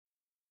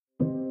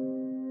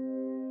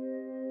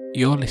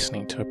You're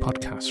listening to a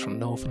podcast from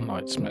Northern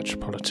Lights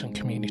Metropolitan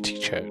Community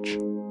Church.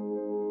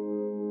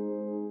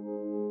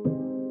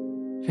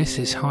 This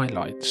is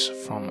highlights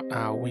from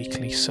our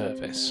weekly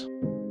service.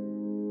 Welcome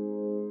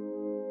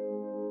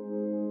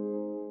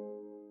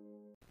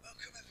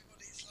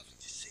everybody, it's lovely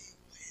to see you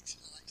all here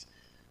tonight.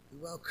 We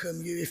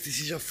welcome you if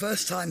this is your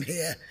first time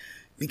here,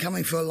 been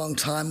coming for a long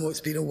time, or it's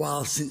been a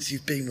while since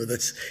you've been with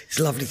us. It's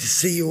lovely to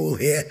see you all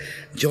here.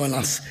 Join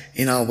us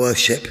in our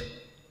worship.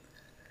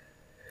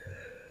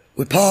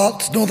 We're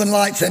Northern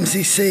Lights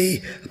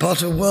MCC, a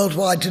part of a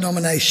worldwide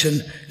denomination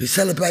who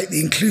celebrate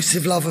the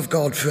inclusive love of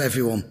God for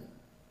everyone.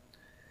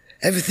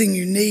 Everything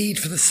you need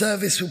for the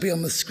service will be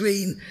on the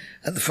screen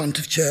at the front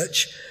of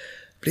church.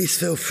 Please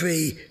feel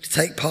free to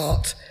take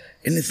part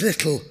in as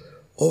little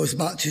or as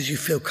much as you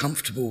feel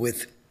comfortable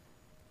with.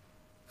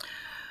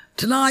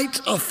 Tonight,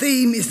 our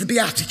theme is the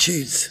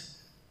Beatitudes.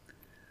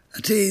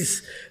 That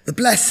is, the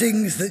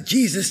blessings that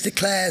Jesus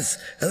declares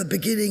at the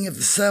beginning of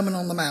the Sermon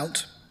on the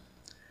Mount.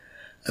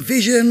 A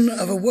vision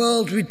of a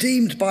world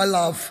redeemed by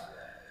love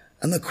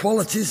and the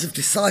qualities of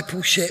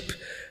discipleship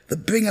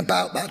that bring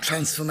about that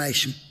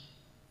transformation.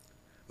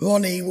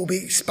 Ronnie will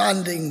be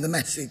expanding the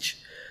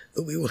message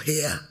that we will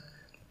hear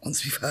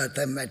once we've heard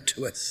them read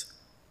to us.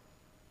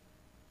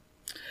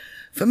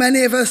 For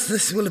many of us,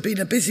 this will have been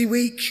a busy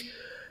week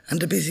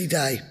and a busy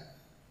day.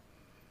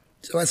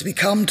 So as we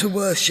come to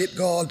worship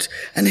God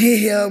and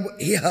hear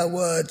her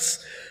words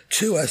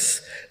to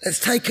us, let's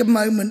take a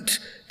moment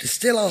to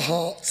still our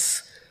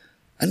hearts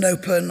and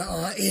open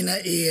our inner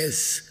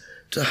ears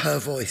to her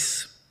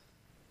voice.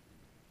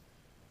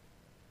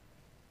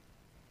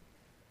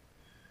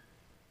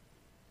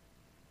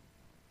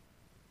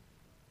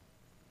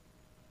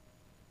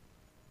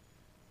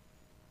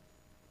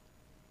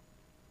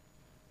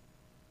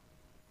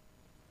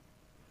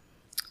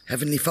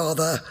 Heavenly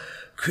Father,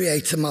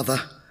 Creator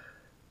Mother,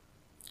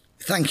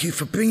 thank you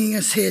for bringing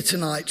us here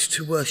tonight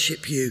to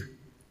worship you.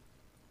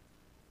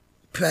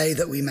 Pray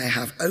that we may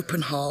have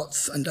open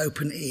hearts and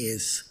open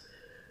ears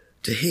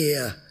to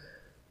hear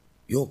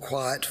your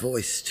quiet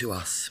voice to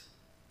us.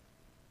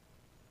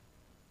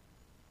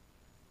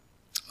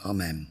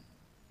 Amen.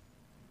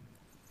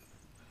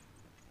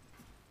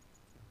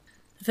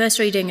 The first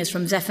reading is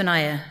from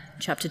Zephaniah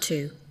chapter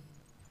 2.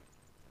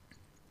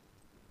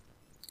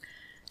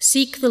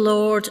 Seek the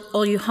Lord,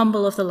 all you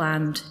humble of the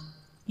land,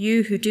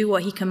 you who do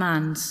what he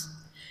commands.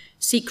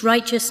 Seek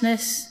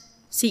righteousness,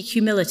 seek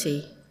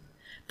humility.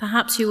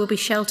 Perhaps you will be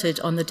sheltered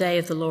on the day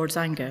of the Lord's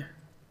anger.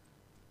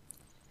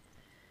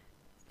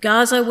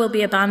 Gaza will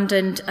be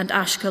abandoned and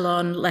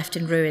Ashkelon left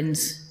in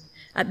ruins.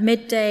 At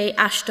midday,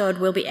 Ashdod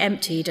will be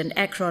emptied and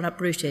Ekron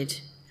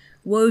uprooted.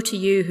 Woe to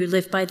you who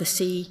live by the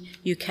sea,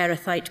 you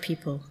Kerethite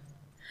people.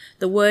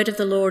 The word of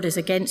the Lord is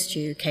against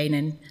you,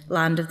 Canaan,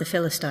 land of the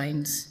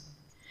Philistines.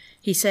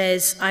 He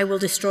says, I will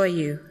destroy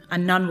you,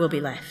 and none will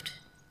be left.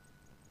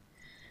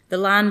 The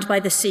land by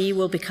the sea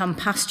will become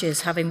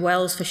pastures, having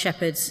wells for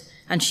shepherds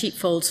and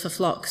sheepfolds for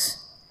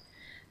flocks.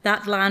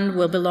 That land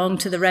will belong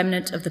to the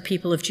remnant of the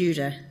people of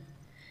Judah.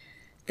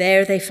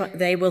 There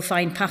they will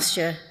find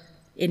pasture.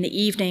 In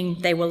the evening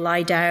they will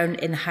lie down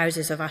in the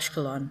houses of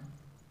Ashkelon.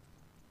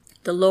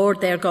 The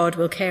Lord their God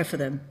will care for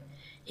them.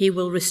 He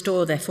will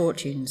restore their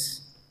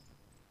fortunes.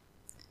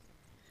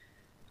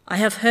 I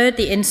have heard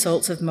the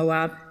insults of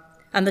Moab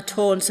and the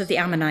taunts of the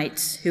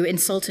Ammonites, who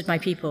insulted my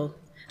people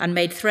and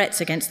made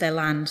threats against their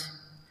land.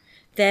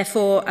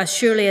 Therefore, as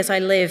surely as I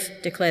live,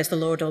 declares the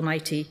Lord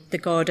Almighty, the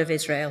God of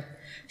Israel,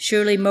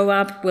 surely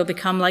Moab will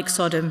become like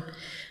Sodom,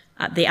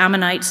 the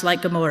Ammonites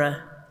like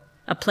Gomorrah,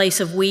 a place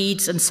of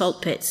weeds and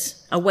salt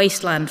pits, a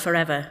wasteland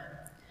forever.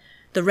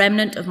 The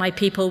remnant of my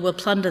people will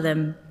plunder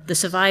them. The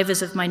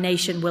survivors of my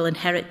nation will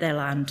inherit their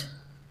land.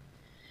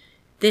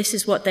 This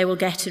is what they will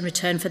get in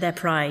return for their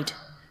pride,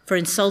 for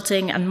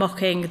insulting and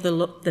mocking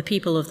the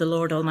people of the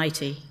Lord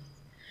Almighty.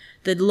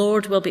 The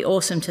Lord will be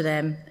awesome to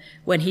them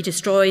when he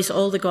destroys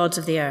all the gods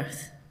of the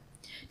earth.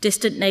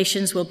 Distant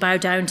nations will bow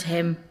down to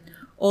him,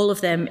 all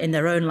of them in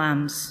their own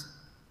lands.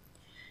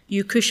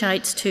 You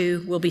Cushites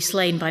too will be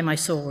slain by my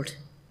sword.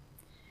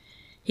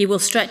 He will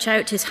stretch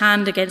out his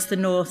hand against the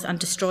north and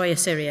destroy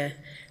Assyria,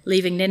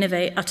 leaving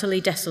Nineveh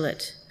utterly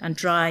desolate and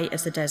dry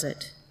as the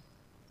desert.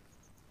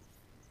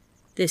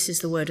 This is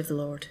the word of the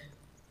Lord.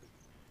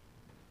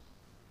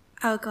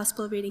 Our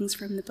Gospel readings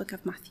from the book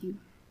of Matthew.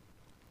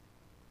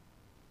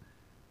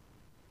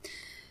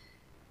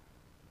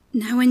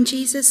 Now when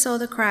Jesus saw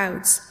the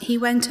crowds, he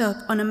went up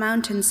on a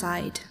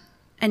mountainside,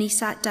 and he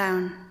sat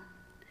down.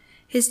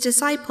 His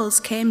disciples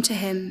came to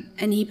him,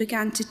 and he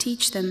began to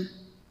teach them.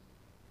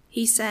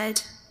 He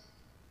said,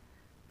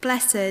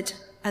 Blessed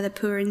are the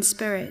poor in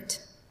spirit,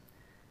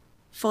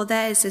 for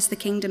theirs is the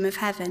kingdom of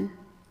heaven.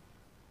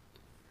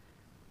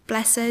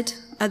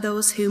 Blessed are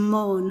those who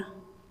mourn,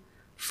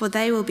 for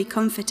they will be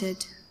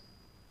comforted.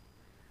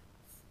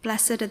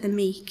 Blessed are the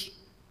meek,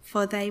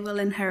 for they will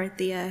inherit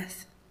the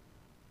earth.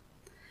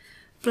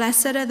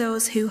 Blessed are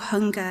those who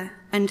hunger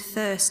and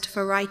thirst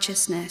for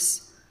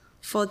righteousness,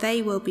 for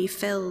they will be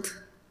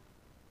filled.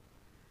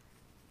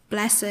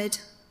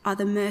 Blessed are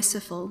the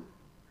merciful,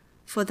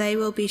 for they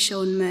will be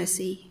shown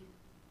mercy.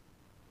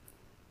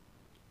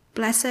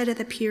 Blessed are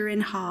the pure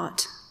in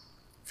heart,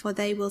 for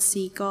they will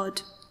see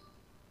God.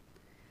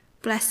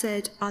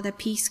 Blessed are the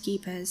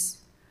peacekeepers,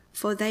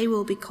 for they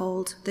will be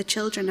called the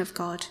children of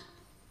God.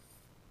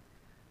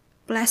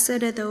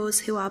 Blessed are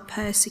those who are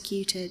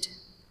persecuted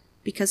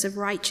because of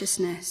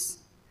righteousness,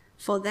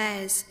 for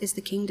theirs is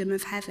the kingdom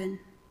of heaven.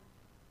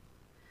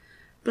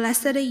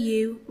 Blessed are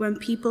you when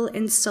people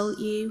insult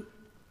you,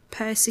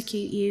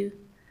 persecute you,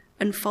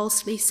 and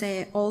falsely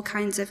say all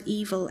kinds of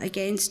evil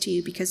against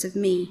you because of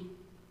me.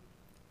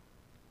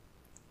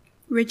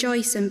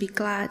 Rejoice and be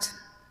glad,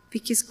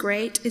 because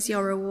great is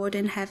your reward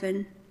in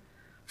heaven,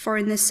 for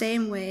in the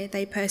same way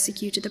they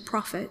persecuted the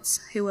prophets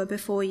who were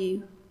before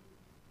you.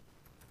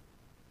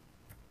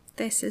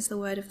 This is the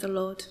word of the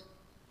Lord.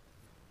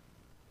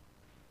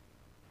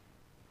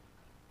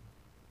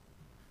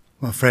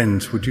 My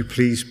friends, would you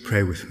please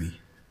pray with me?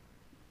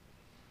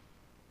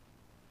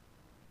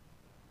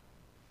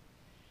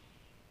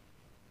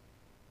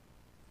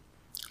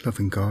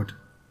 Loving God,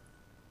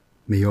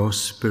 may your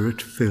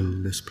Spirit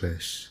fill this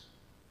place.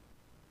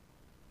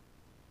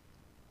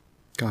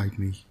 Guide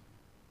me,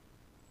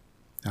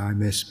 that I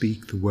may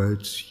speak the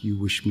words you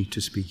wish me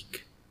to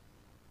speak.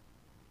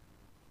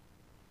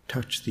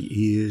 Touch the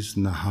ears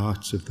and the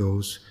hearts of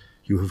those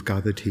you have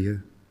gathered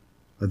here,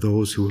 or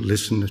those who will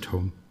listen at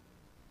home,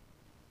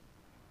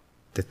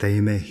 that they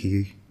may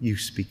hear you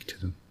speak to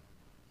them.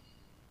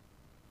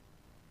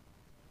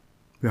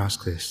 We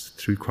ask this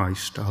through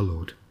Christ our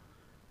Lord.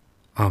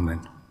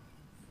 Amen.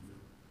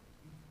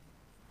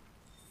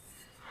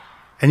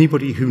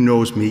 Anybody who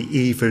knows me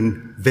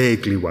even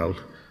vaguely well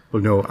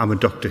will know I'm a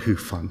Doctor Who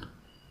fan.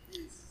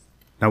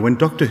 Now, when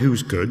Doctor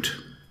Who's good,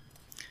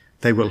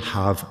 they will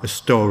have a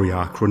story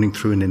arc running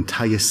through an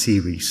entire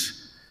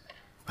series,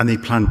 and they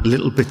plant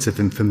little bits of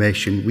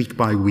information week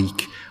by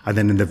week, and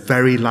then in the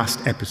very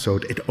last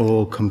episode, it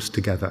all comes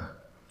together.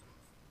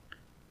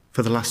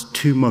 For the last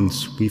 2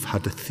 months, we've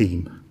had a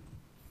theme.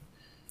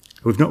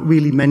 We've not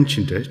really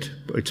mentioned it,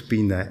 but it's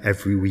been there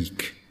every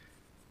week.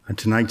 And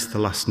tonight's the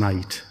last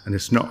night, and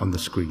it's not on the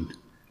screen.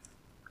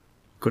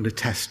 I'm going to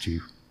test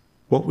you.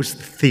 What was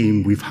the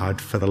theme we've had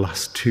for the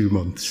last 2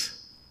 months?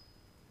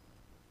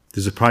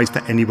 There's a prize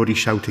to anybody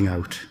shouting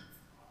out.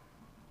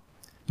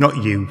 Not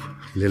you,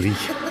 Lily,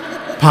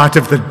 part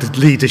of the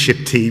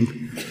leadership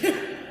team.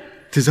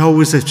 There's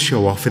always a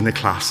show-off in the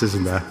class,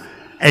 isn't there?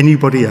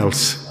 Anybody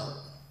else?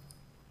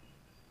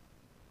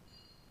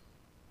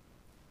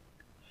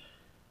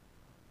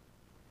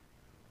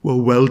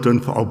 Well done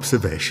for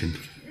observation.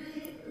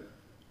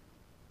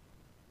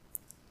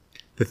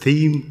 The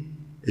theme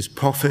is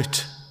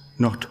prophet,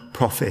 not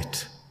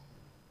profit.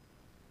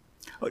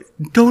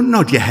 Don't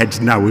nod your heads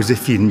now as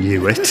if you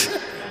knew it.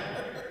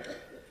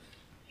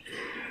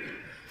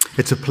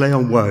 It's a play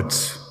on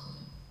words,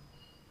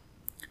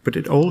 but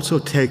it also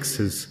takes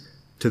us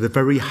to the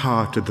very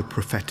heart of the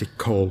prophetic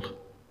call.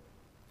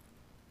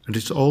 And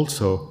it's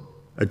also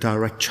a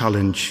direct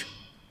challenge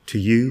to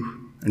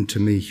you and to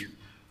me.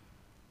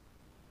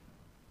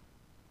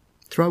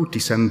 Throughout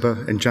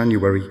December and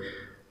January,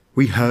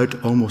 we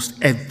heard almost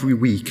every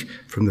week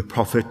from the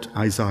prophet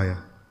Isaiah.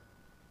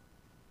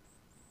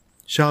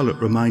 Charlotte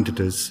reminded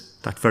us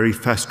that very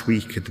first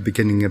week at the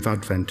beginning of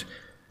Advent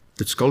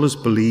that scholars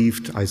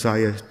believed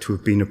Isaiah to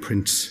have been a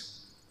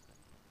prince.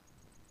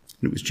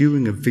 And it was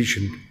during a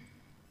vision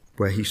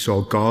where he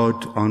saw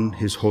God on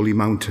his holy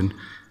mountain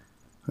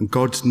and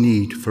God's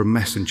need for a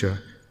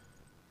messenger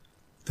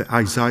that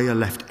Isaiah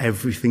left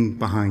everything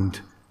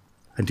behind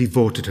and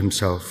devoted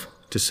himself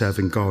to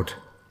serving God.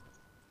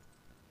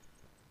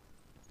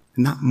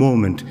 In that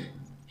moment,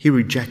 he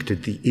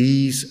rejected the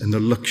ease and the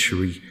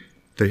luxury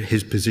that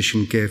his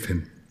position gave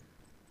him,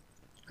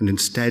 and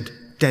instead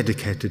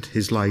dedicated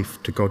his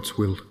life to God's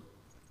will.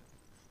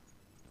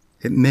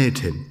 It made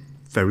him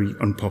very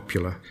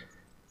unpopular.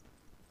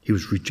 He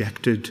was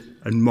rejected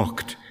and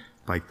mocked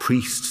by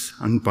priests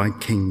and by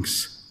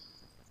kings.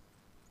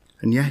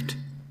 And yet,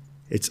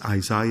 it's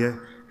Isaiah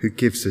who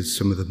gives us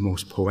some of the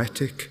most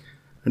poetic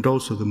and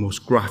also the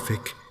most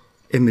graphic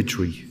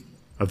imagery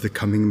of the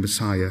coming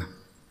Messiah,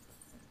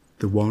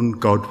 the one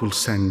God will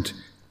send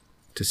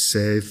to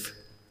save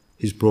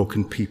his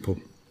broken people.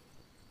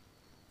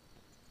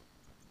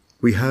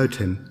 We heard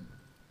him,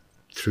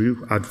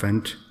 through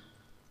Advent,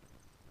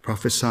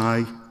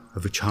 prophesy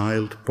of a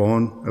child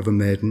born of a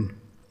maiden,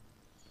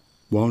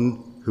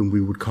 one whom we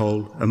would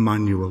call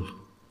Emmanuel.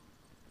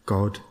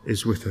 God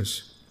is with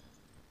us.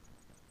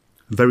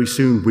 And very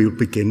soon we'll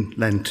begin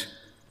Lent.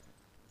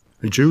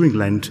 And during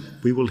Lent,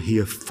 we will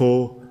hear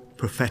 4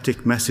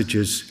 prophetic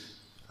messages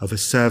of a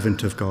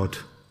servant of God.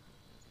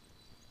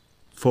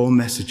 4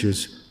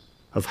 messages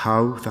of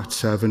how that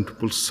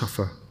servant will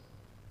suffer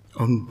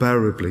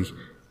unbearably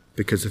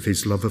because of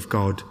his love of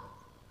God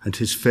and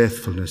his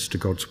faithfulness to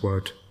God's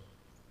word.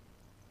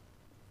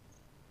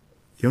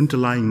 The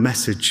underlying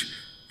message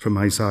from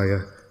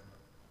Isaiah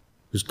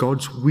was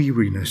God's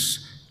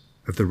weariness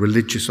of the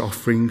religious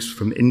offerings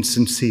from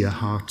insincere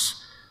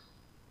hearts,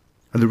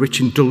 and the rich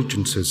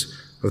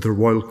indulgences of the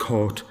royal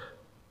court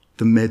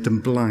that made them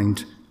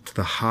blind to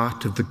the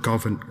heart of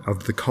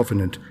the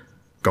covenant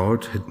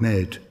God had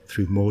made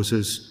through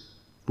Moses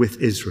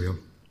with Israel.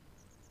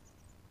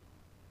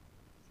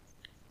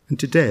 And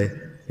today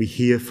we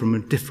hear from a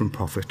different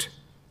prophet,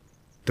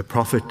 the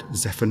prophet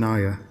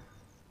Zephaniah.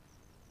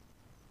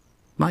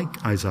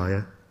 Like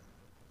Isaiah,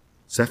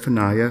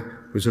 Zephaniah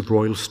was of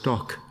royal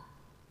stock.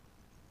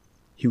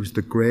 He was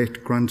the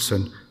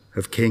great-grandson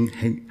of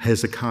King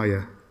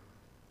Hezekiah.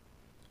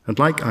 And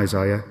like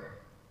Isaiah,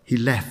 he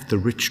left the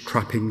rich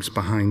trappings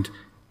behind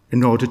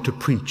in order to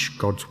preach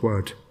God's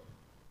word.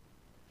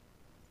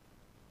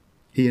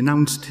 He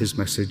announced his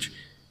message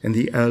in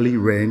the early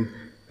reign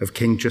of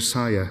King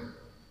Josiah,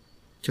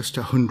 just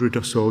 100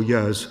 or so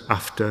years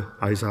after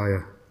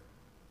Isaiah.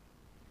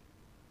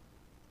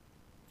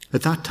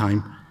 At that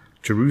time,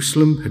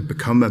 Jerusalem had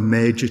become a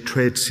major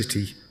trade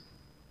city,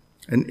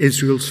 and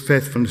Israel's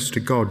faithfulness to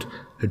God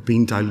had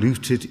been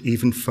diluted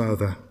even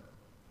further.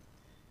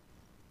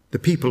 The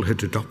people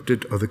had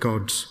adopted other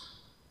gods.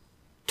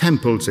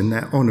 Temples in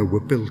their honor were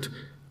built,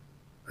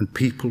 and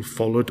people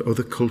followed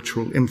other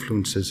cultural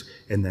influences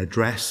in their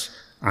dress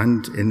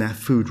and in their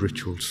food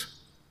rituals.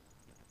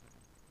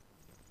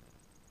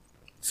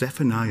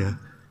 Zephaniah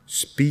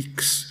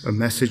speaks a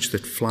message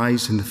that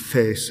flies in the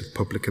face of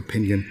public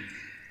opinion,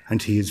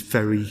 and he is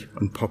very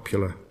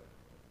unpopular.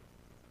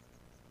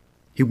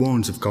 He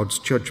warns of God's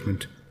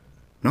judgment,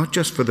 not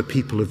just for the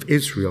people of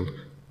Israel,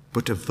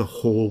 but of the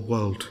whole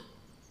world.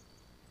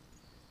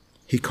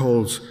 He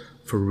calls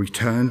for a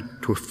return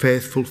to a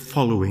faithful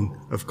following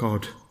of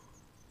God,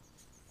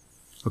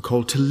 a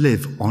call to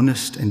live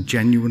honest and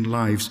genuine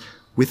lives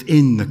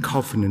within the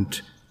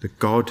covenant that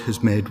God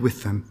has made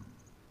with them,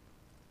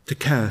 to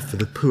care for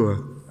the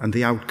poor and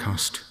the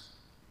outcast.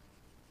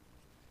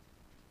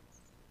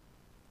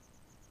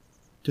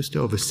 Just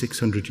over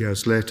 600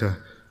 years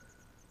later,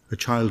 a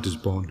child is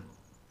born.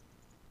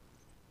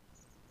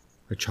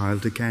 A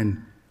child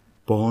again,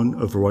 born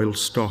of royal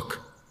stock,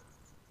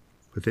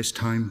 but this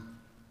time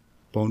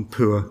born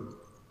poor,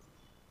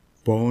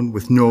 born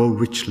with no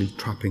richly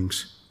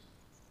trappings.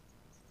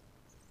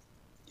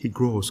 He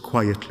grows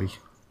quietly,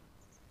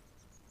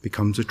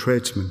 becomes a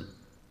tradesman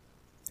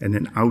in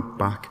an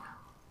outback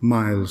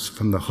miles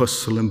from the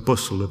hustle and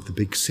bustle of the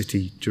big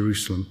city,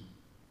 Jerusalem.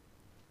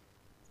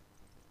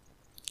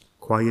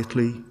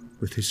 Quietly,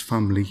 with his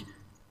family,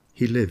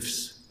 he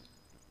lives,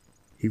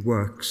 he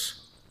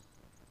works,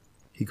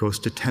 he goes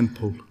to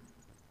temple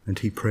and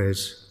he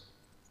prays.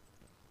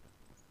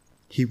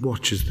 He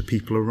watches the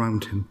people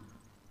around him,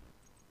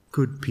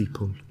 good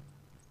people,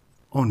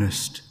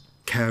 honest,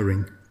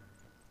 caring,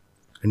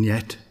 and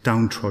yet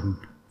downtrodden,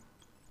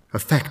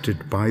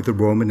 affected by the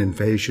Roman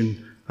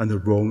invasion and the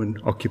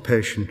Roman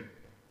occupation.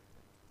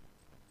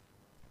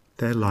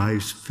 Their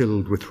lives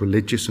filled with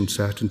religious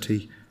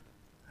uncertainty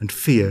and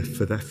fear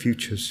for their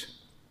futures.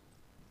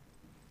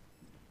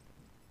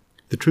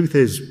 The truth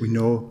is, we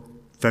know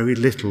very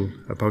little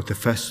about the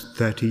first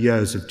 30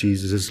 years of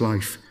Jesus'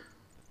 life,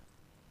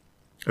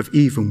 of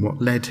even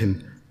what led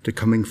him to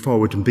coming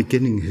forward and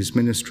beginning his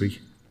ministry.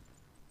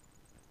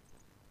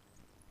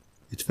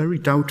 It's very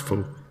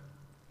doubtful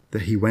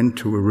that he went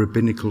to a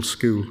rabbinical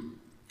school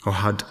or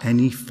had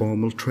any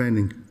formal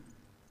training.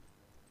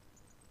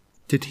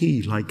 Did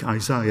he, like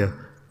Isaiah,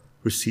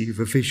 receive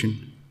a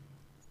vision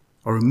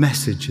or a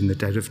message in the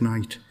dead of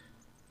night?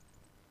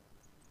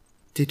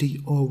 Did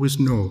he always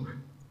know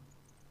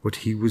what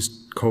he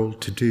was called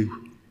to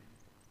do?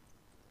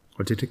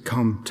 Or did it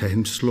come to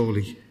him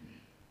slowly,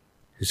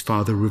 his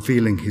Father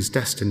revealing his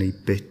destiny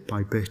bit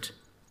by bit?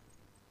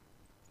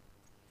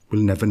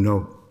 We'll never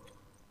know.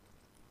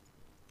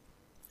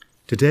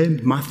 Today,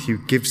 Matthew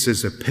gives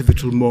us a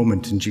pivotal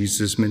moment in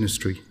Jesus'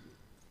 ministry.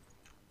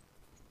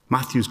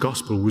 Matthew's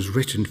gospel was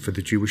written for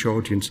the Jewish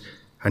audience,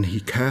 and he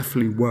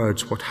carefully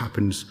words what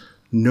happens,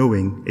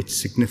 knowing its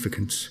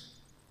significance.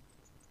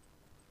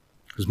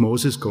 As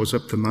Moses goes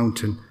up the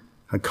mountain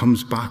and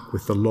comes back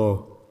with the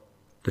law,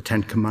 the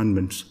 10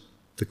 Commandments,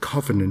 the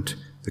covenant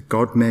that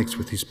God makes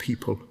with his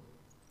people,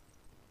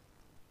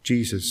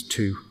 Jesus,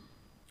 too,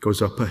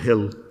 goes up a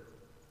hill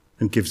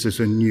and gives us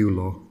a new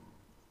law.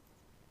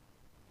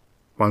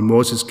 While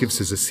Moses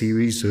gives us a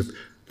series of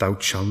thou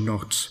shalt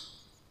nots,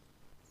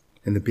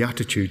 in the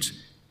Beatitudes,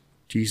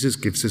 Jesus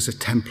gives us a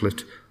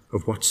template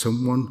of what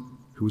someone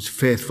who is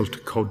faithful to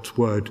God's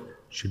word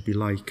should be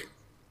like.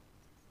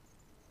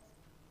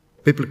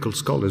 Biblical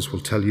scholars will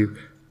tell you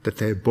that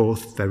they're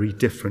both very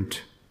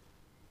different.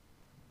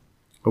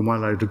 And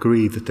while I'd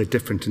agree that they're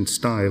different in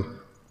style,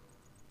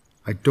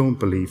 I don't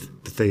believe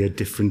that they are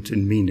different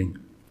in meaning.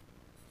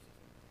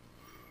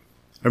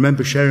 I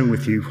remember sharing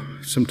with you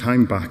some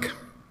time back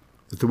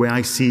that the way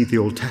I see the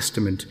Old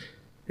Testament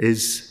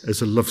is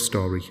as a love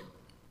story.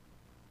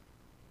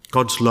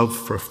 God's love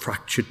for a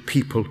fractured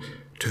people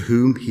to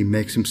whom he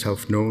makes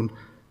himself known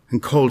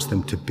and calls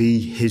them to be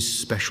his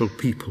special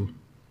people.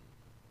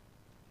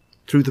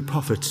 Through the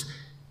prophets,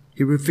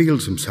 he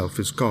reveals himself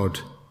as God,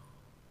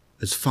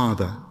 as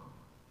Father,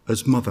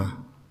 as Mother.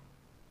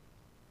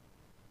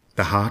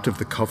 the heart of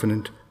the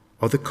covenant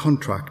or the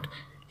contract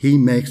he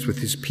makes with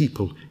his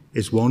people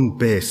is one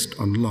based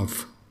on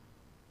love.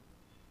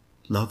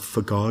 Love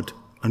for God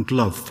and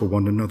love for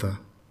one another.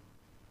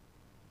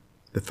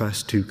 The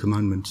first 2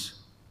 commandments.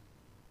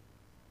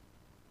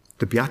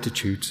 The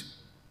Beatitudes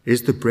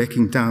is the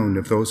breaking down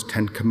of those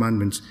 10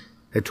 commandments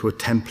into a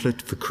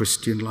template for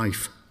Christian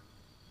life,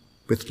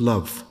 with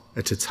love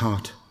at its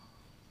heart.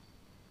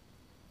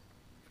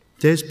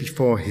 Days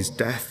before his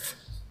death,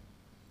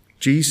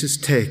 Jesus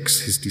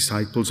takes his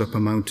disciples up a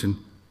mountain,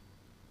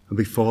 and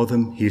before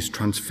them he is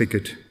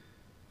transfigured.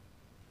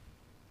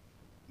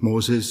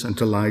 Moses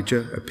and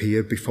Elijah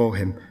appear before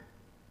him,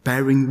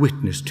 bearing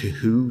witness to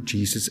who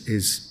Jesus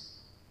is.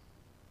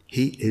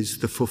 He is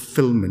the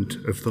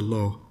fulfillment of the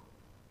law,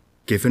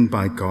 given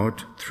by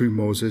God through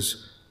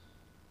Moses,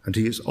 and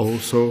he is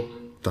also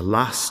the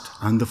last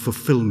and the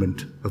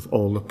fulfillment of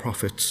all the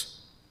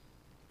prophets,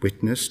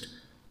 witnessed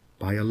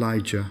by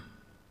Elijah,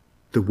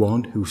 the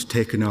one who's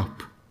taken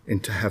up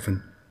into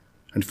heaven,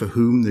 and for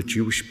whom the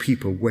Jewish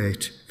people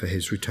wait for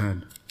his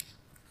return.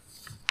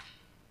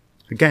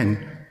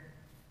 Again,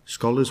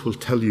 scholars will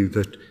tell you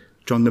that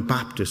John the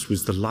Baptist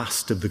was the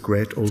last of the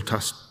great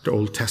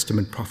Old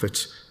Testament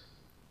prophets,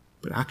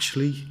 but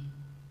actually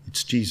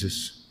it's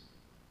Jesus.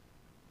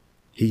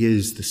 He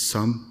is the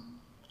sum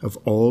of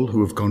all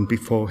who have gone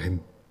before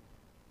him,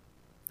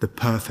 the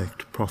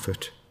perfect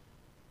prophet,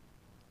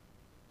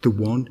 the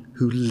one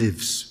who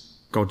lives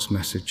God's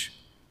message,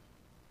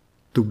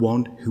 the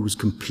one who was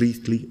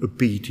completely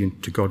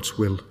obedient to God's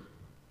will,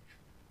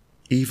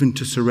 even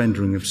to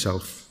surrendering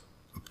himself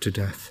up to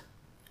death.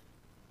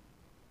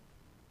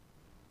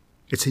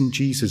 It's in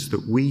Jesus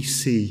that we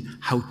see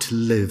how to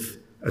live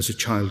as a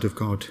child of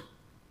God.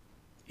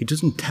 He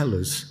doesn't tell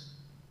us,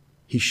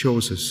 he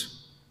shows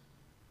us.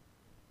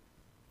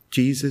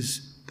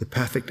 Jesus, the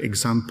perfect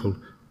example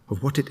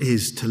of what it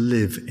is to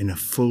live in a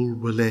full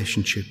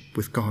relationship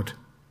with God.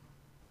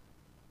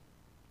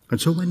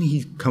 And so when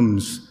he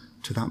comes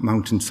to that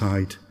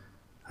mountainside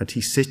and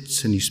he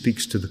sits and he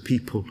speaks to the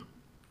people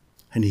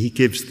and he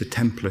gives the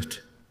template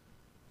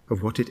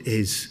of what it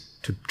is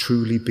to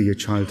truly be a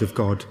child of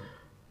God,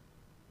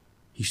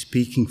 he's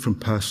speaking from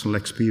personal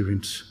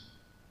experience.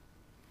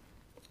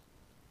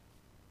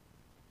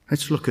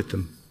 Let's look at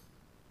them,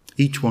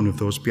 each one of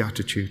those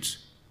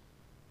Beatitudes.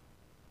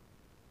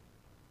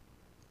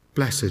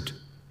 Blessed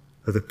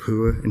are the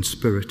poor in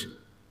spirit,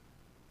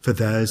 for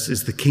theirs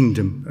is the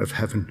kingdom of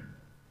heaven.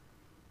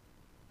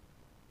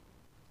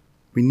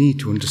 We need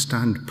to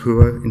understand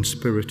poor in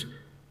spirit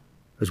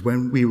as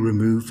when we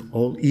remove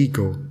all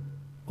ego,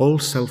 all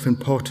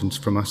self-importance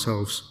from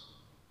ourselves.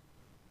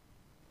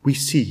 We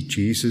see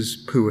Jesus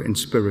poor in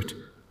spirit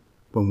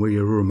when we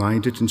are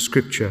reminded in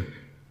Scripture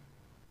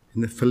in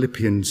the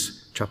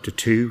Philippians chapter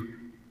 2,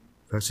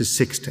 verses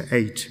 6 to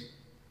 8.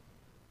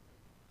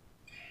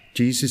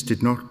 Jesus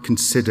did not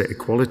consider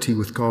equality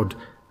with God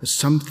as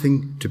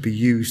something to be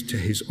used to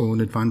his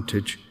own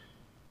advantage.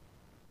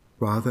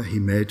 Rather, he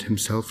made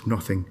himself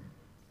nothing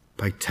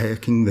by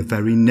taking the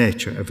very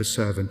nature of a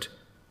servant,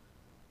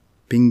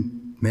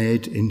 being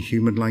made in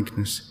human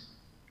likeness,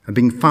 and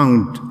being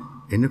found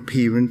in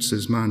appearance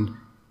as man,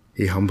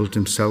 he humbled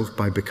himself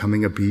by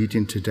becoming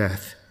obedient to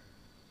death,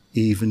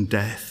 even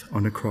death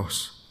on a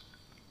cross.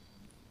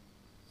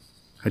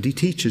 And he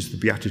teaches the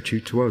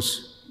Beatitude to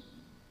us.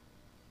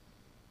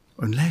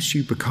 Unless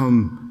you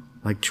become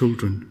like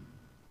children,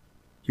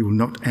 you will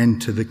not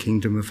enter the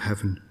kingdom of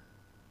heaven.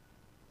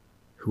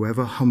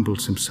 Whoever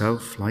humbles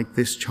himself like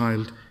this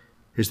child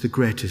is the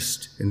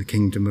greatest in the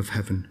kingdom of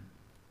heaven.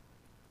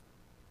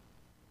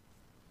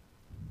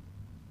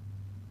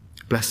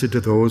 Blessed are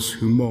those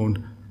who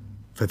mourn,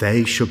 for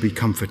they shall be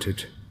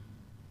comforted.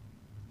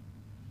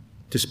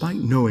 Despite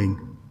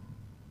knowing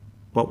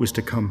what was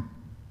to come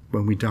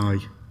when we die,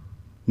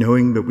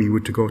 knowing that we were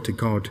to go to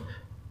God,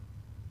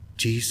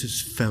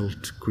 Jesus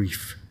felt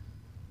grief.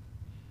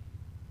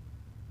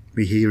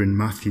 We hear in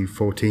Matthew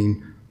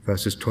 14,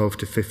 verses 12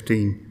 to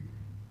 15,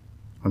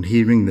 on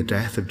hearing the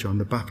death of John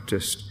the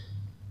Baptist,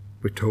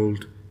 we're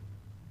told,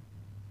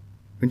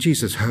 when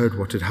Jesus heard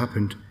what had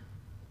happened,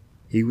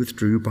 he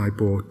withdrew by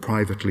boat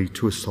privately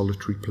to a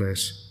solitary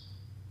place.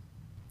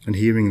 And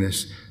hearing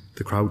this,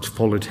 the crowds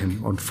followed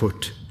him on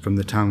foot from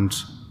the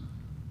towns.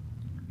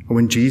 And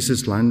when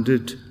Jesus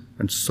landed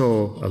and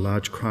saw a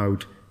large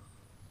crowd,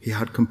 he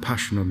had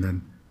compassion on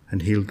them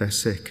and healed their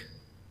sick.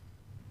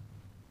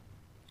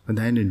 And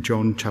then in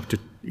John chapter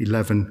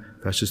 11,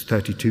 verses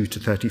 32 to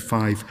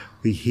 35,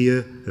 we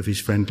hear of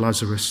his friend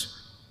Lazarus.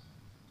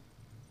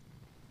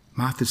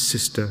 Martha's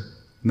sister,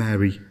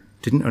 Mary,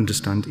 didn't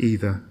understand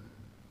either.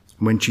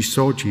 And when she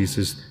saw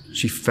Jesus,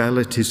 she fell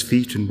at his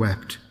feet and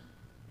wept.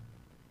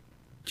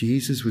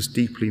 Jesus was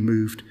deeply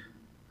moved,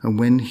 and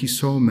when he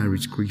saw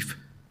Mary's grief,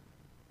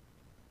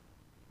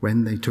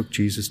 when they took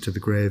Jesus to the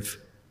grave,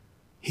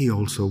 he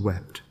also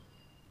wept.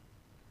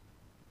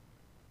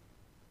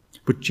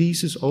 But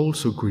Jesus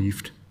also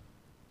grieved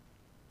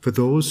for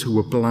those who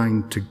were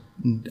blind to,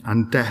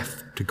 and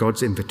deaf to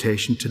God's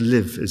invitation to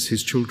live as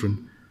his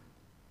children.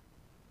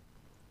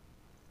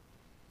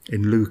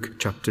 In Luke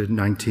chapter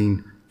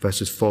 19,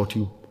 verses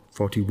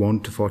 41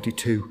 to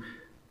 42,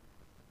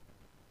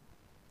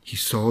 he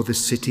saw the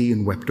city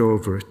and wept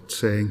over it,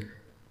 saying,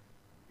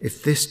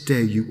 "If this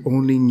day you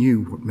only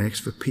knew what makes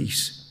for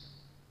peace,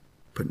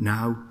 but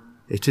now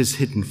it is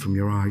hidden from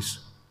your eyes."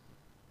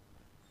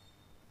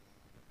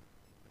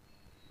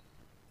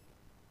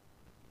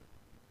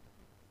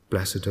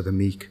 Blessed are the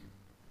meek,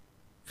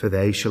 for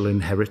they shall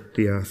inherit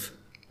the earth.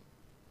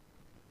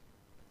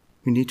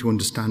 We need to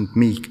understand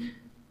meek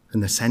in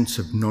the sense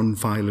of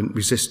non-violent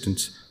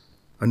resistance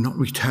and not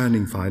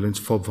returning violence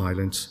for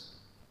violence.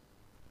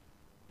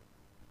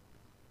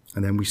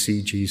 And then we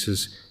see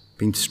Jesus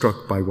being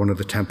struck by one of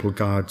the temple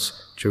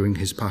guards during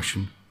his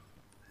passion,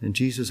 and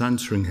Jesus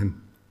answering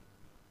him,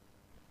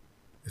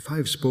 "If I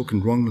have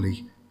spoken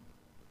wrongly,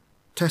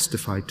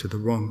 testify to the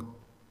wrong,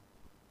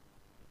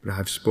 but I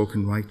have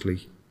spoken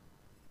rightly.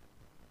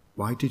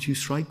 Why did you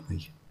strike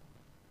me?"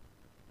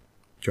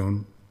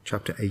 John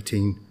chapter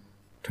 18,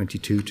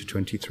 22 to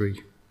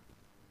 23.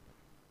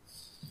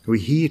 We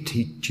hear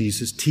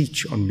Jesus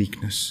teach on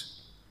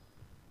meekness.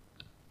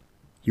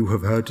 "You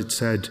have heard it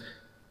said,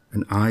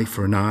 an eye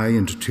for an eye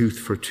and a tooth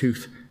for a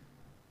tooth.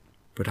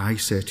 But I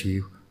say to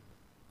you,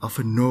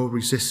 offer no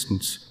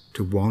resistance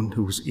to one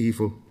who is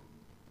evil.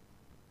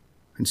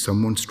 And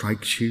someone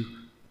strikes you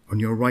on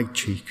your right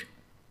cheek,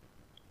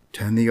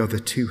 turn the other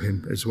to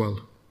him as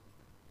well.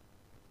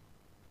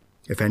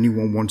 If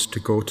anyone wants to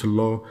go to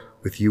law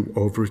with you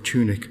over a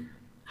tunic,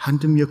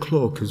 hand him your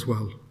cloak as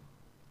well.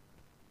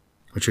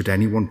 Or should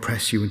anyone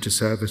press you into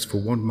service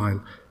for 1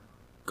 mile,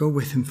 go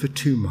with him for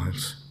 2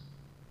 miles.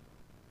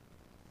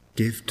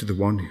 Give to the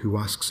one who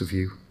asks of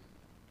you,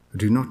 and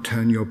do not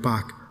turn your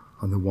back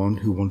on the one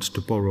who wants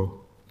to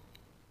borrow."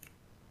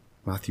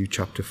 Matthew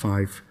chapter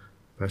 5,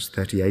 verse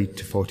 38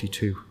 to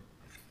 42.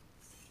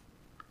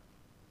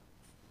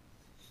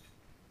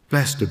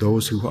 Blessed are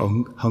those who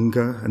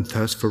hunger and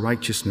thirst for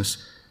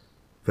righteousness,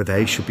 for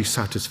they shall be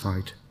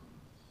satisfied.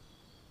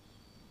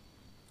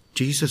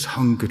 Jesus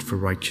hungered for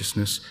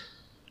righteousness,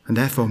 and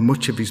therefore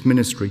much of his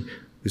ministry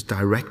was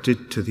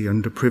directed to the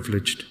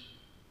underprivileged.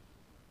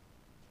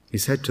 He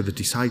said to the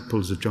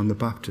disciples of John the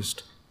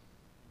Baptist,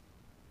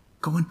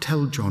 "Go and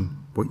tell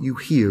John what you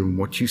hear and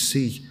what you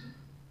see.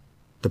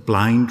 The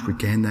blind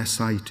regain their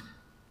sight,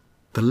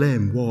 the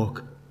lame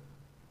walk,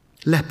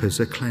 lepers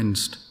are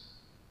cleansed,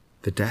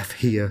 the deaf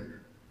hear,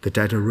 the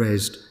dead are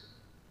raised,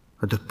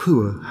 and the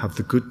poor have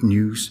the good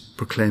news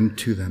proclaimed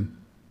to them."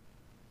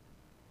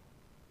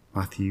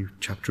 Matthew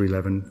chapter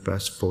 11,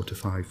 verse 4 to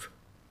 5.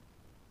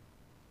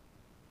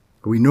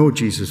 We know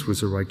Jesus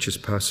was a righteous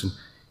person,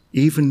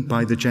 even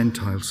by the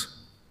Gentiles.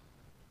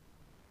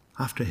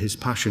 After his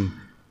passion,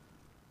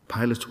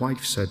 Pilate's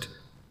wife said,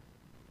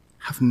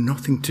 "Have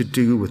nothing to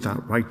do with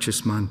that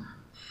righteous man.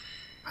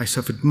 I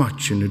suffered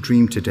much in a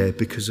dream today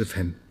because of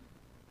him."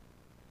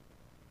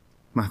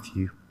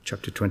 Matthew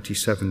chapter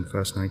 27,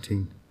 verse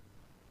 19.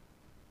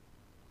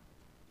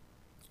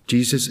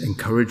 Jesus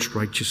encouraged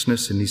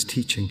righteousness in his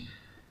teaching,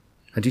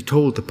 and he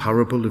told the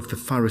parable of the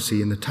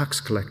Pharisee and the tax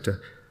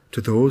collector to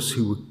those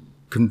who were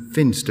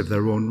convinced of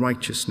their own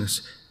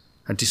righteousness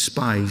and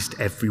despised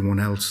everyone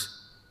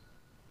else.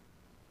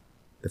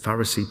 The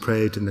Pharisee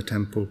prayed in the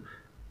temple,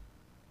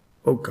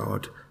 "O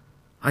God,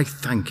 I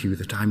thank you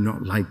that I'm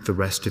not like the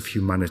rest of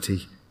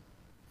humanity,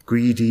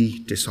 greedy,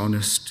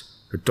 dishonest,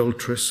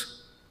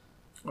 adulterous,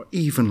 or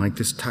even like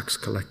this tax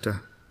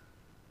collector.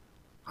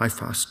 I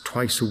fast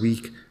twice a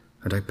week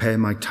and I pay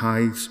my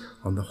tithes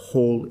on the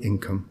whole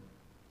income."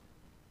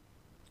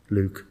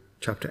 Luke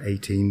chapter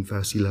 18,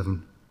 verse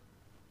 11.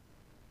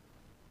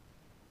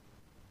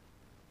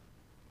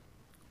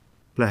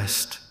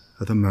 Blessed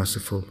are the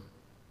merciful,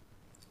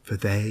 for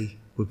they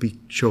will be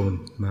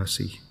shown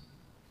mercy.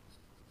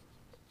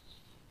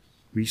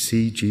 We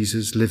see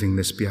Jesus living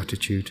this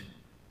beatitude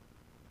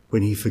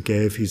when he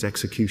forgave his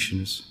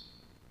executioners.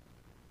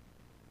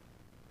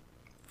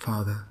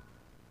 "Father,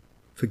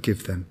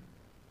 forgive them,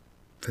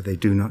 for they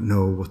do not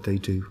know what they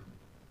do."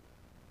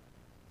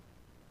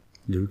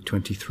 Luke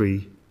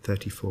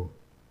 23:34.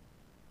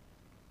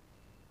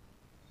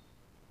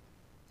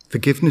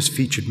 Forgiveness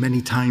featured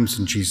many times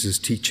in Jesus'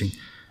 teaching,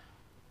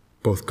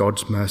 both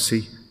God's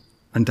mercy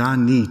and our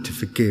need to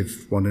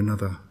forgive one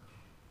another.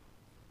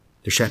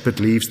 The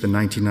shepherd leaves the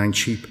 99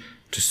 sheep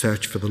to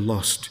search for the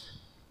lost,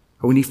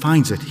 and when he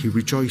finds it, he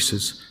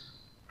rejoices.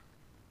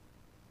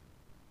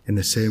 In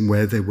the same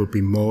way, there will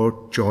be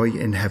more joy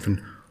in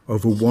heaven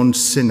over one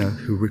sinner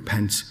who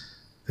repents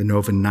than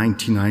over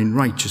 99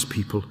 righteous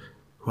people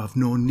who have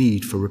no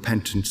need for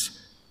repentance.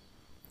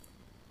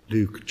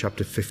 Luke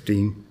chapter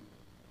 15,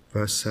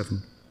 verse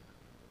 7.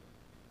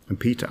 And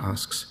Peter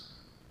asks,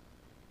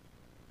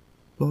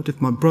 "Lord,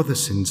 if my brother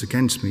sins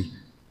against me,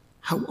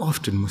 how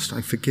often must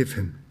I forgive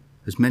him?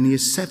 As many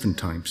as 7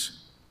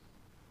 times?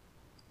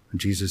 And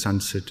Jesus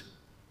answered,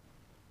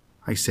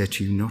 "I say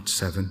to you, not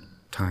 7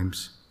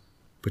 times,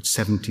 but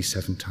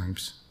 77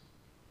 times.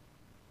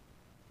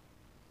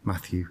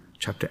 Matthew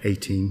chapter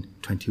 18,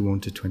 21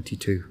 to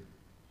 22.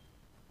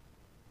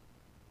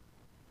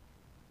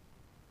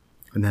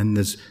 And then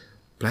there's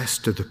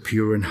blessed are the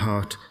pure in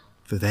heart,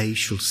 for they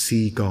shall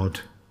see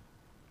God.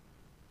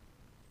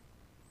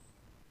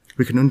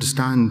 We can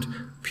understand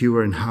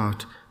pure in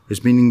heart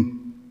as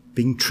meaning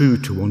being true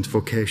to one's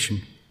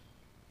vocation.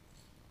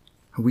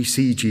 And we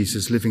see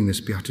Jesus living this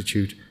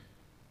beatitude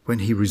when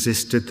he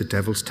resisted the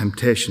devil's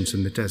temptations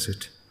in the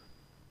desert.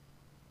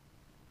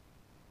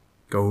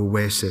 Go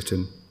away,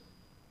 Satan.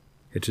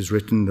 It is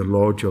written, the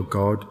Lord your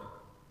God,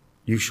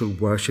 you shall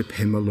worship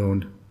him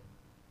alone.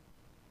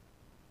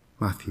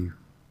 Matthew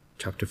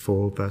chapter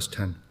 4, verse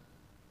 10.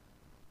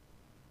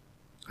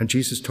 And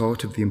Jesus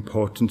taught of the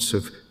importance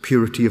of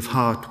purity of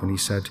heart when he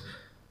said,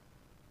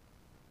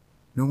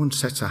 no one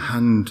sets a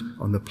hand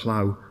on the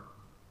plough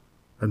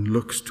and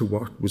looks to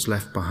what was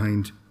left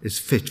behind is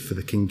fit for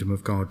the kingdom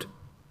of God.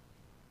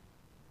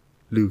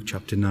 Luke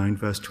chapter 9,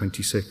 verse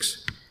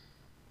 26.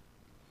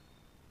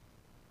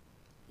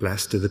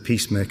 Blessed are the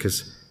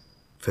peacemakers,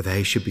 for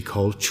they should be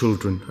called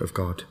children of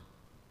God.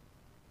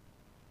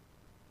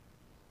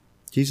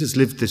 Jesus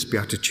lived this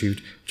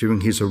beatitude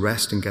during his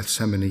arrest in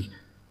Gethsemane,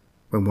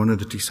 when one of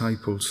the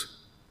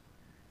disciples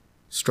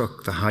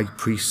struck the high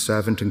priest's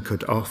servant and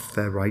cut off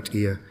their right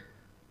ear.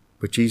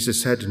 But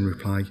Jesus said in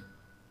reply,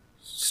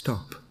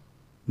 stop,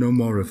 no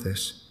more of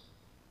this.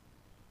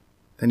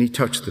 Then he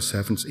touched the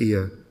servant's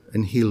ear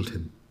and healed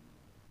him.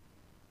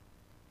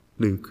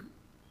 Luke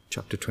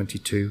chapter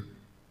 22,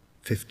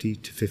 50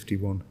 to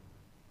 51.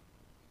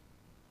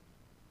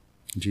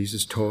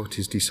 Jesus taught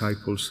his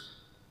disciples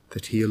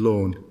that he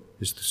alone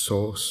is the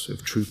source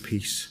of true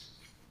peace.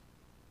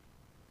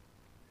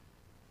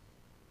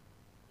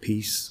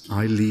 Peace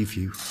I leave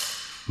you,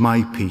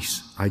 my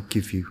peace I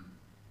give you.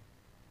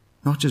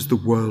 Not as the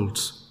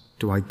world's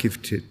do I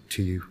give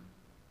to you.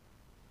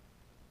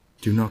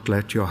 Do not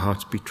let your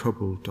hearts be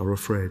troubled or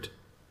afraid.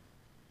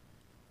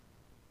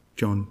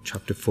 John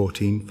chapter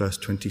 14, verse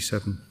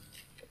 27.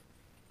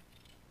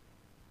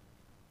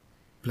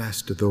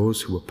 Blessed are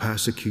those who are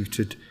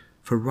persecuted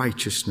for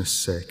righteousness'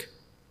 sake,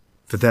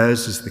 for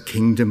theirs is the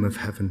kingdom of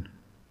heaven.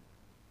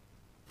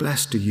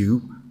 Blessed are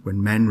you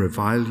when men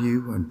revile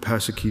you and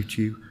persecute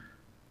you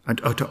and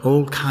utter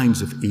all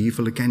kinds of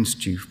evil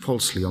against you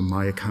falsely on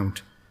my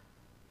account.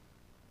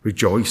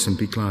 Rejoice and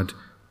be glad,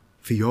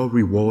 for your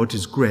reward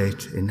is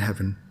great in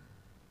heaven.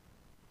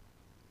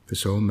 For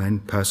so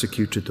men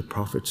persecuted the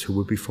prophets who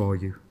were before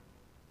you.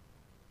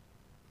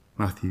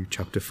 Matthew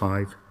chapter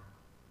 5,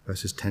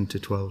 verses 10 to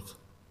 12.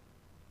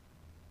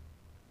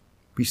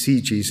 We see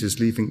Jesus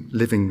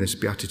living this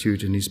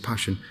beatitude in his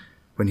passion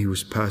when he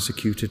was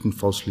persecuted and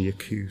falsely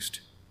accused.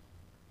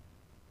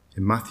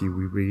 In Matthew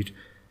we read,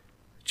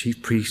 the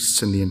chief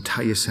priests and the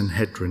entire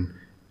Sanhedrin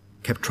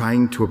kept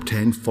trying to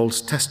obtain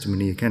false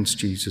testimony against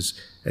Jesus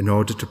in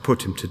order to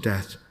put him to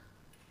death,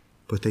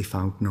 but they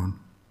found none.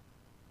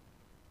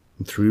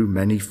 And through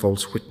many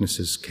false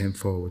witnesses came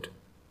forward.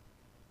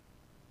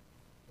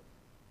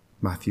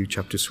 Matthew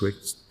chapter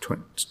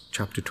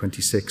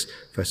 26,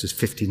 verses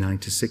 59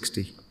 to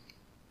 60.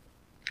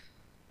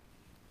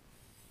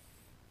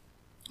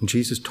 And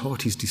Jesus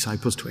taught his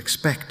disciples to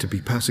expect to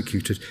be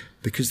persecuted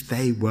because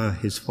they were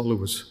his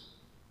followers.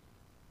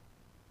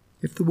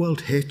 If the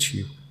world hates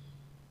you,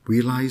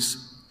 realize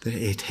that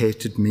it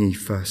hated me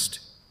first.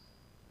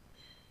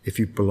 If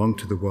you belong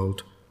to the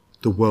world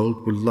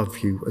will love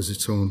you as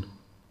its own.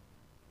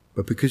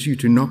 But because you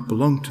do not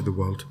belong to the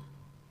world,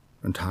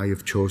 and I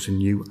have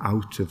chosen you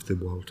out of the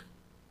world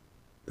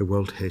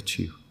hates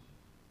you.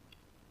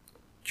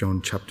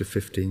 John chapter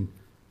 15,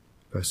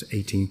 verse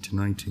 18 to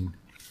 19.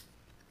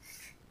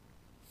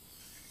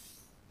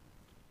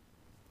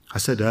 I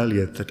said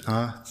earlier that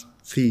our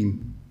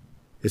theme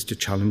is to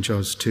challenge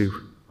us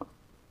too.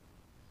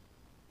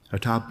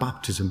 At our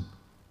baptism,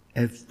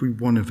 every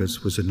one of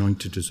us was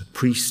anointed as a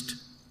priest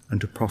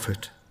and a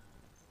prophet.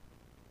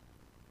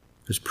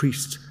 As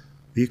priests,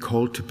 we are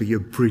called to be a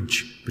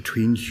bridge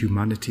between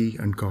humanity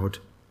and God.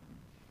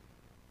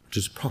 But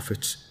as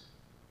prophets,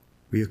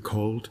 we are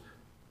called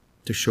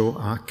to show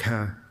our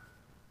care.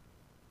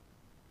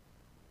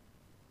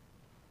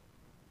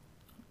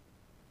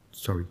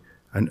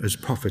 And as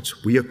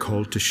prophets, we are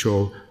called to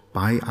show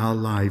by our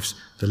lives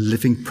the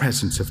living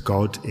presence of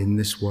God in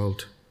this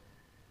world.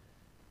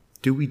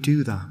 Do we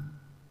do that?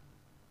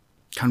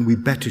 Can we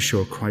better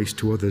show Christ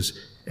to others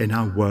in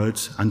our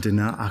words and in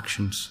our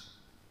actions?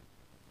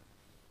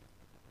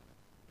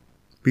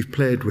 We've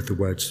played with the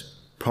words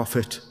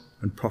prophet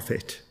and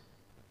prophet.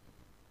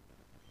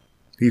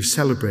 We've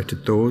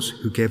celebrated those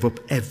who gave up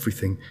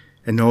everything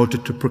in order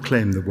to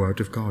proclaim the word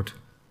of God.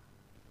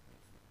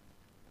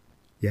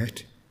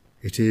 Yet,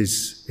 it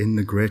is in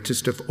the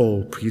greatest of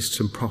all priests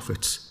and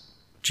prophets,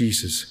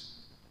 Jesus,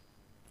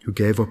 who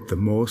gave up the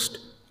most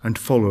and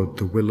followed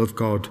the will of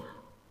God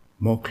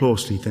more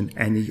closely than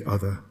any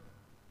other.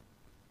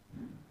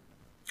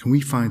 Can we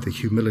find the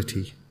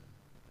humility,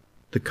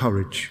 the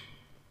courage,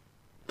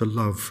 the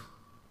love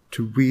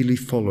to really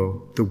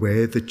follow the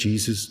way that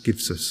Jesus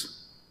gives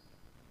us?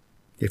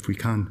 If we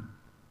can,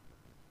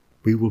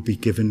 we will be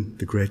given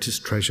the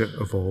greatest treasure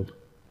of all,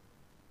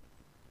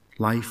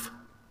 life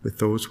with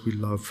those we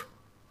love,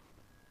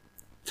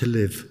 to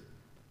live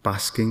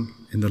basking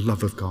in the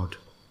love of God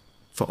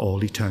for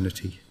all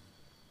eternity.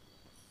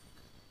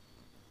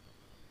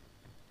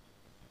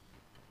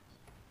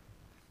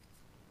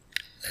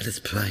 Let us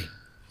pray.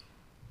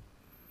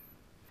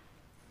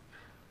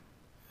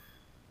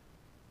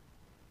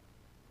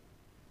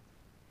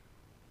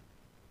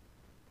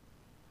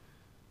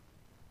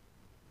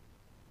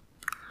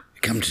 We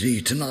come to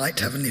you tonight,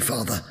 Heavenly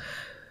Father,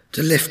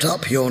 to lift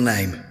up your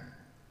name.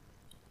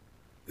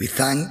 We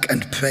thank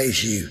and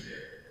praise you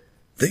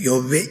that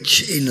you're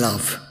rich in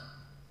love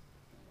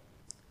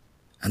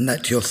and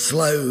that you're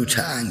slow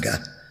to anger,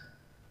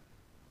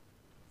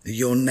 that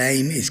your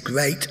name is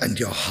great and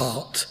your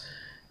heart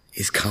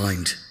is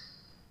kind.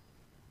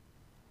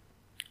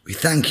 We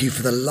thank you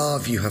for the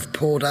love you have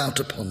poured out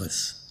upon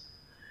us,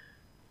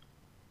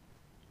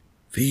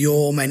 for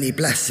your many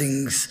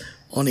blessings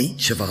on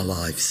each of our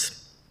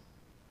lives.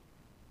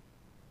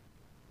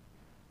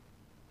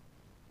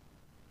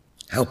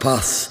 Help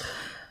us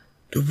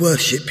to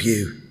worship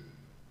you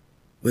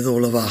with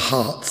all of our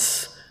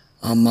hearts,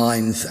 our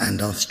minds,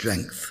 and our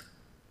strength,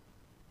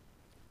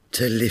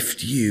 to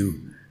lift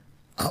you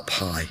up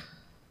high.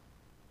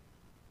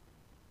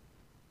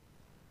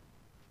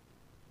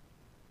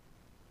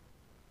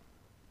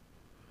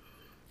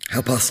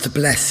 Help us to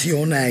bless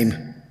your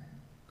name,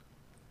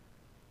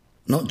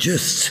 not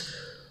just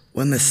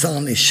when the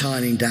sun is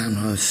shining down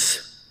on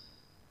us,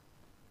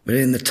 but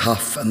in the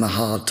tough and the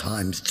hard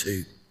times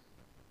too.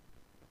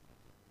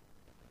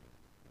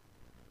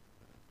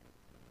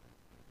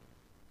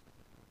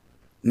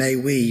 May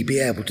we be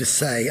able to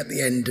say at the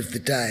end of the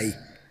day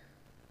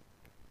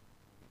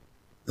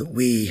that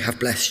we have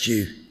blessed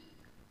you.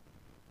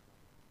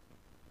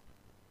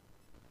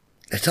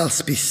 Let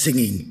us be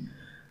singing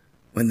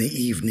when the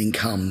evening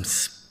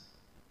comes.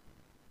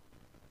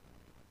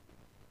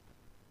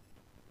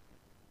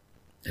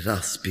 Let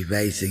us be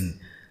raising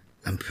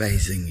and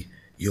praising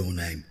your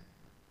name.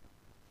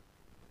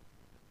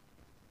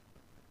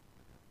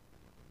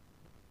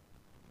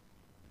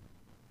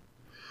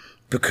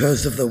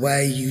 Because of the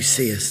way you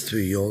see us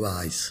through your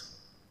eyes,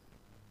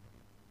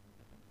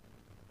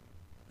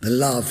 the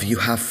love you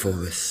have for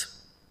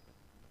us.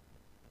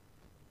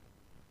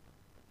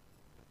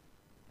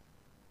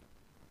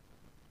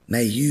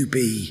 May you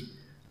be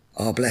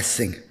our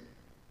blessing.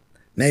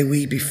 May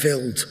we be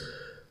filled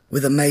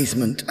with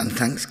amazement and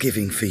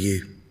thanksgiving for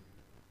you.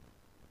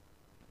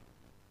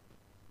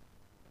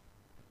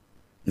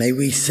 May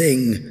we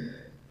sing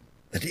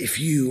that if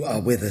you are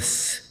with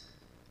us,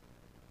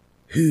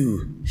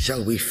 who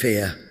shall we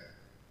fear?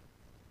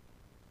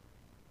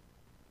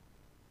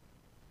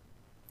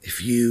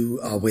 If you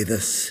are with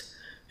us,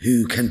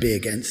 who can be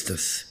against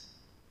us?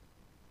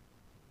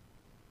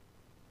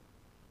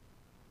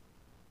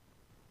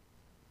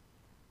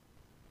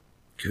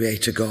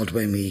 Creator God,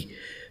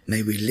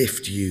 may we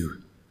lift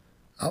you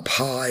up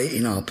high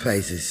in our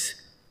praises.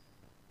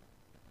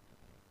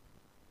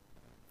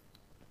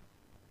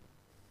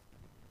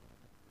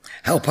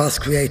 Help us,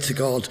 Creator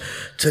God,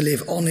 to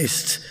live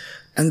honest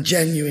and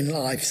genuine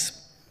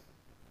lives,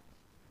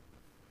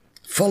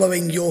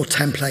 following your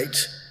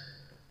template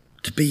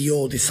to be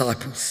your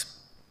disciples,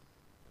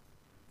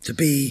 to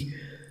be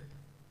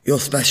your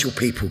special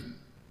people,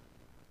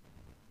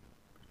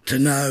 to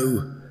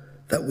know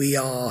that we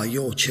are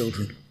your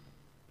children.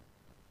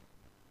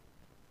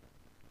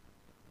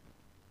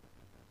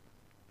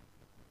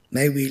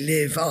 May we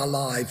live our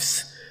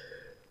lives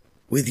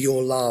with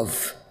your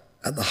love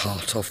at the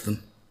heart of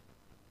them.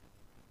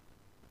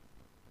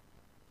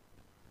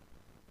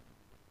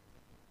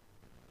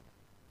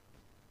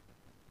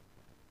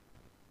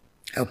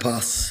 Help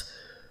us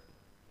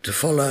to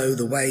follow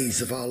the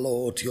ways of our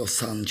Lord, your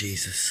Son,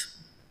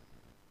 Jesus.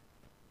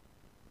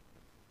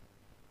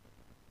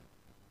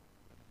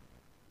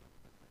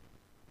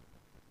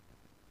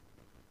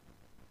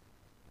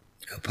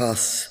 Help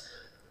us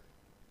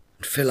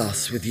and fill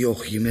us with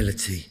your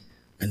humility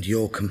and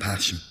your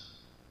compassion.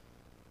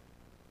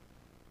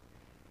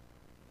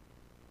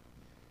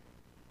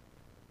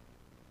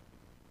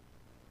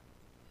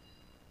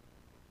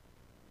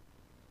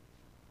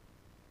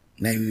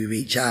 May we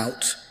reach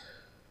out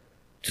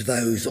to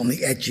those on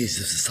the edges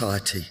of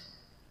society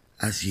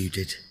as you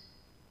did.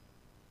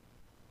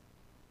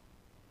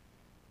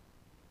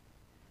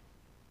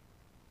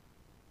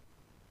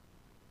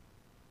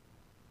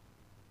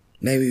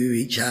 May we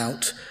reach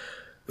out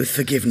with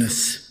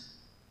forgiveness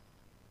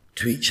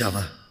to each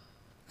other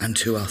and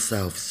to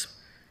ourselves.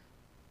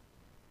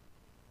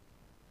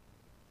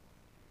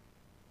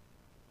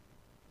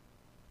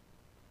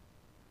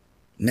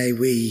 May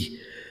we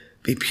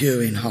be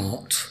pure in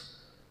heart,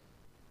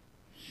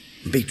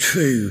 be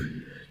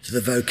true to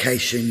the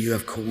vocation you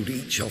have called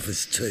each of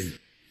us to.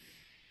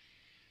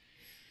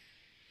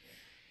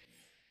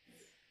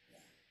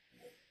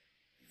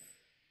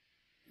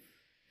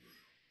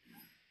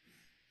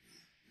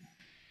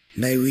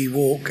 May we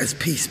walk as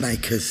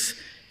peacemakers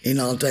in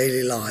our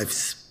daily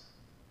lives,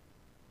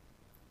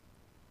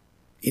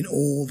 in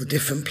all the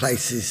different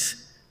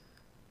places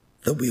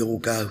that we all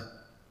go.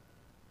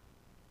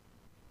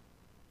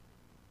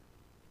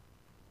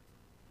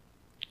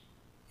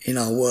 in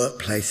our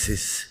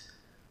workplaces,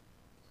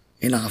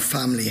 in our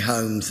family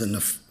homes and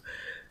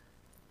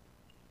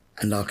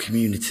our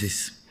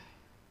communities.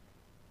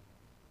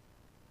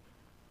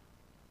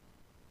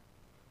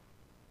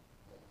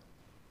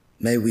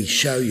 May we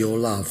show your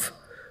love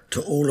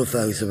to all of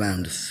those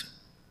around us.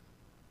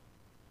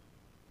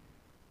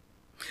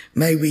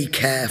 May we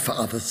care for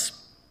others.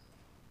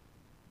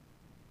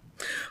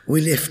 We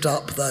lift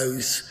up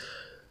those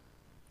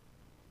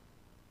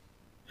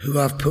who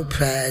have put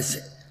prayers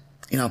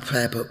in our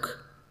prayer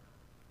book.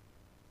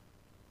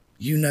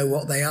 You know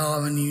what they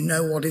are and you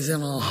know what is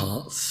in our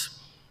hearts.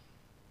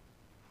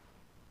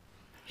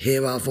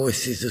 Hear our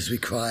voices as we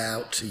cry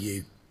out to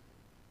you.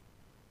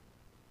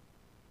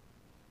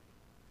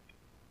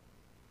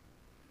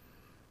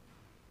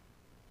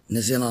 And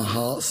as in our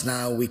hearts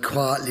now, we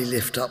quietly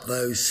lift up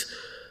those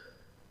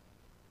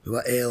who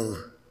are ill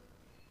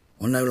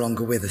or no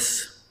longer with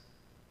us,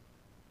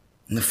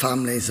 and the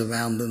families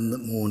around them that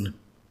mourn.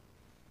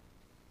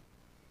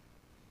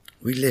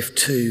 We lift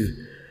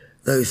too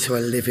those who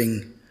are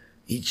living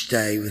each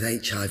day with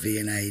HIV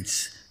and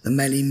AIDS, the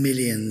many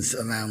millions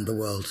around the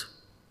world.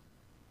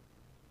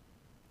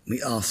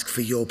 We ask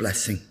for your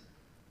blessing,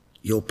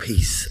 your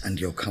peace and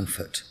your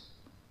comfort.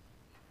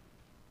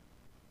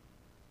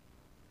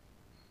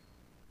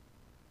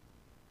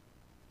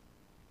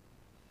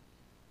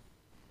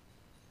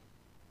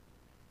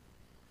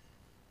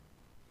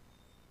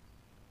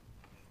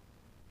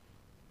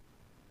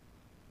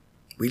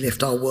 We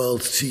lift our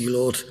world to you,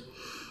 Lord.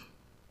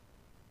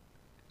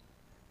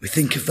 We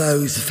think of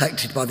those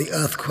affected by the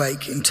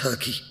earthquake in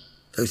Turkey,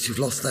 those who've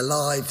lost their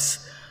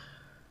lives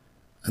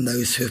and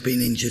those who have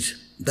been injured,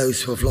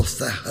 those who have lost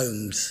their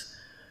homes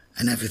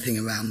and everything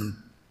around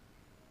them.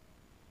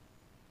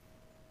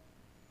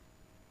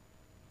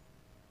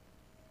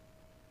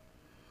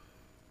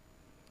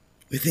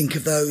 We think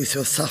of those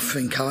who are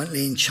suffering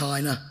currently in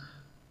China,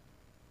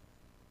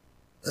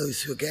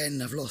 those who again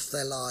have lost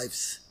their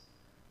lives,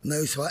 and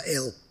those who are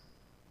ill.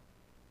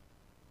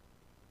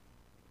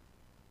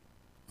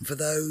 And for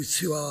those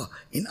who are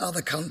in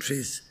other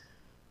countries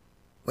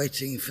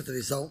waiting for the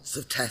results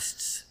of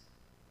tests,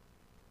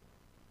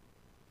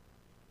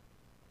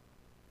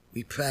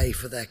 we pray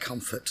for their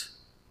comfort.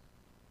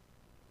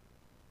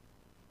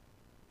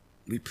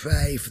 We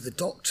pray for the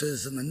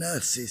doctors and the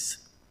nurses.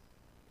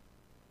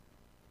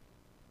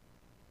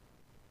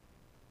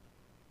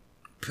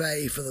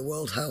 Pray for the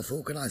World Health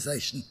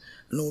Organization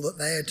and all that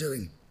they are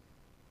doing.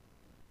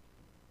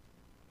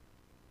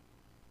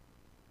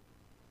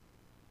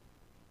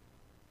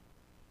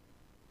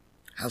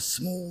 How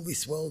small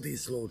this world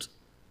is, Lord.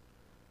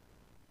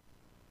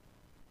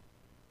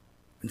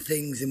 And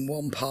things in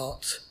one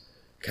part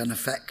can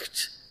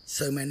affect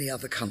so many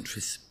other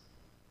countries.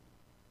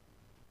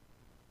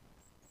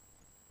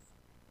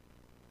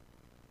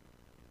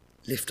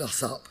 Lift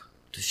us up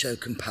to show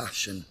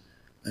compassion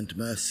and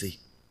mercy.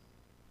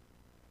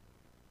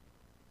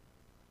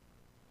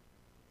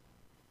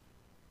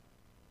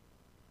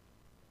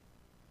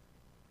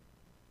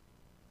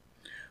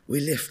 We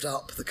lift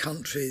up the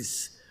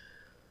countries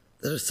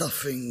that are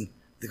suffering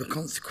the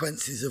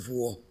consequences of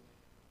war.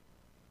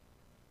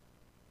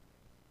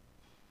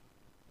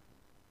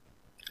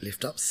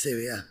 Lift up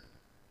Syria,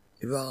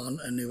 Iran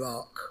and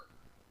Iraq.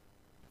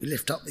 We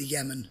lift up the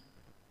Yemen.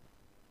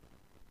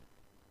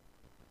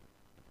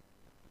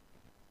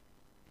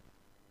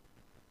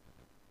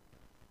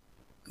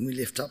 And we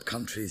lift up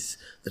countries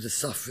that are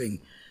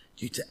suffering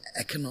due to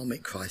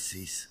economic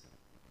crises,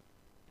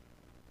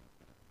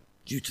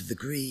 due to the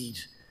greed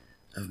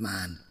of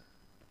man.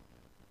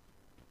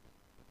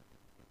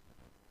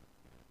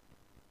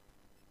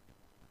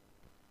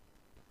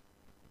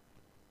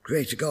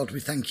 Creator God, we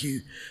thank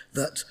you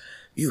that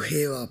you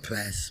hear our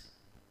prayers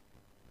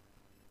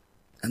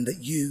and that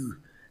you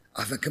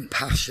have a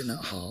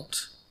compassionate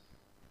heart.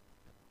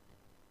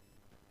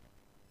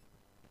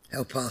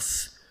 Help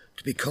us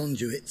to be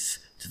conduits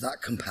to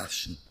that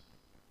compassion.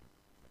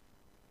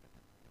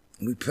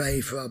 And we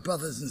pray for our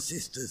brothers and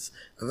sisters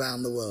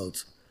around the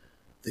world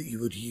that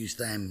you would use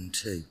them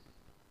too.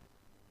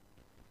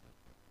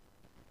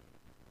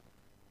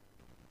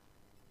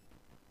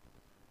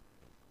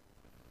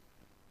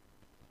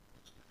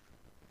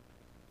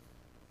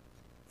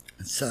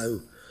 And so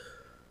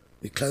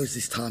we close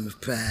this time of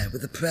prayer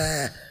with a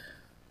prayer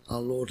our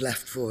Lord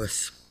left for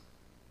us.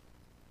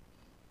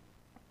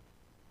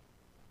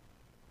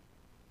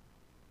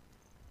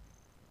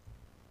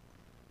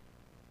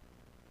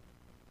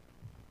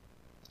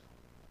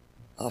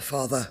 Our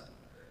Father,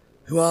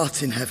 who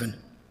art in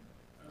heaven,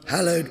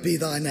 hallowed be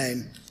thy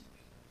name.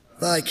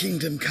 Thy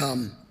kingdom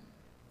come,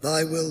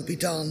 thy will be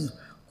done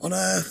on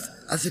earth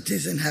as it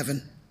is in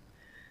heaven.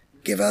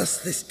 Give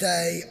us this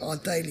day our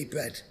daily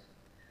bread.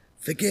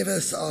 Forgive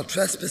us our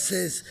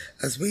trespasses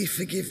as we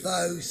forgive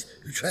those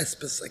who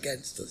trespass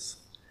against us.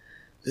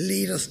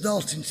 Lead us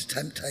not into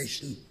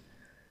temptation,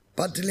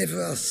 but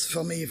deliver us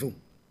from evil.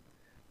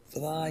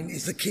 For thine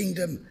is the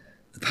kingdom,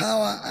 the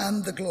power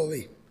and the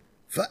glory,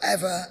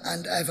 forever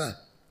and ever.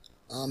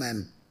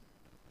 Amen.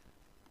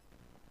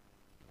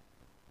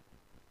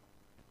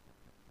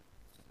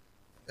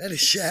 Let us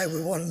share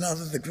with one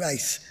another the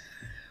grace.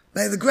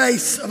 May the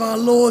grace of our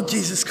Lord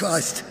Jesus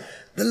Christ,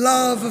 the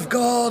love of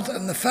God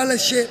and the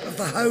fellowship of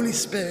the Holy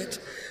Spirit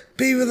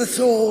be with us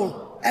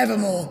all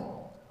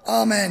evermore.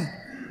 Amen.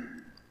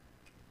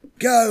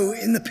 Go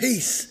in the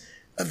peace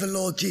of the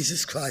Lord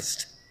Jesus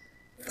Christ.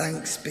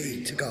 Thanks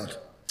be to God.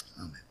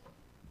 Amen.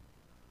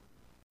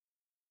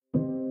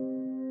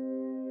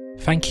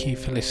 Thank you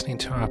for listening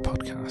to our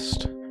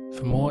podcast.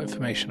 For more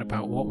information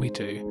about what we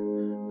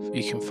do,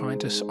 you can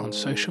find us on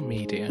social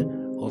media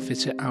or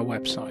visit our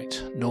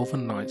website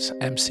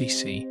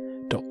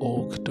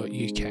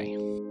northernlightsmcc.org.uk.